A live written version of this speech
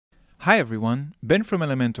Hi everyone, Ben from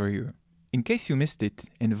Elementor here. In case you missed it,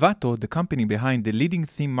 Envato, the company behind the leading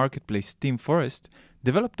theme marketplace ThemeForest,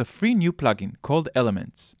 developed a free new plugin called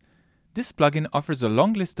Elements. This plugin offers a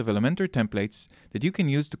long list of Elementor templates that you can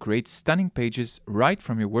use to create stunning pages right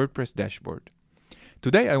from your WordPress dashboard.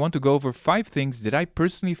 Today I want to go over 5 things that I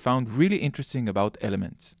personally found really interesting about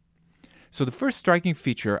Elements. So the first striking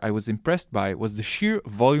feature I was impressed by was the sheer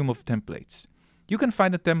volume of templates. You can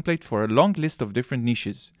find a template for a long list of different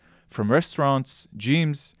niches, from restaurants,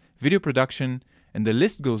 gyms, video production, and the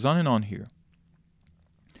list goes on and on here.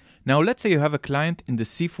 Now let's say you have a client in the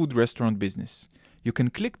seafood restaurant business. You can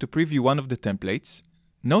click to preview one of the templates.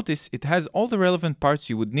 Notice it has all the relevant parts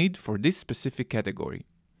you would need for this specific category.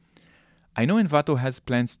 I know Envato has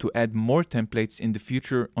plans to add more templates in the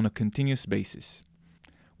future on a continuous basis.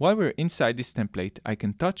 While we're inside this template, I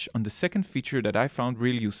can touch on the second feature that I found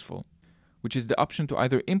really useful, which is the option to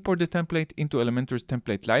either import the template into Elementor's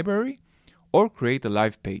template library or create a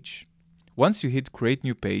live page. Once you hit Create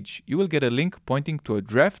New Page, you will get a link pointing to a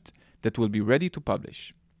draft that will be ready to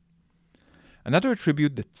publish. Another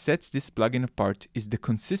attribute that sets this plugin apart is the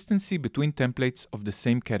consistency between templates of the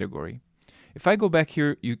same category. If I go back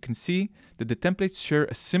here, you can see that the templates share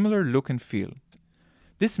a similar look and feel.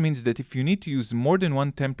 This means that if you need to use more than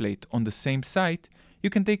one template on the same site, you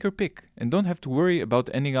can take your pick and don't have to worry about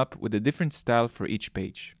ending up with a different style for each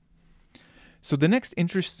page. So the next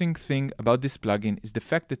interesting thing about this plugin is the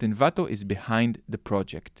fact that Envato is behind the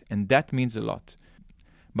project, and that means a lot.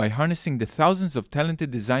 By harnessing the thousands of talented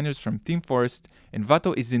designers from ThemeForest,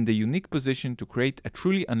 Envato is in the unique position to create a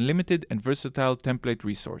truly unlimited and versatile template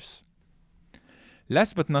resource.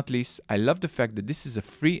 Last but not least, I love the fact that this is a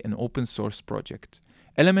free and open source project.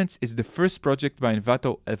 Elements is the first project by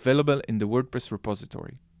Envato available in the WordPress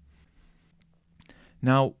repository.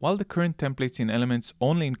 Now, while the current templates in Elements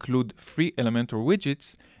only include free Elementor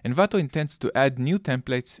widgets, Envato intends to add new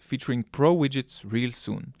templates featuring pro widgets real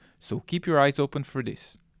soon, so keep your eyes open for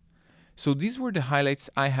this. So these were the highlights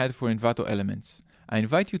I had for Envato Elements. I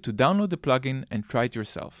invite you to download the plugin and try it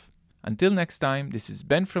yourself. Until next time, this is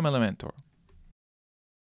Ben from Elementor.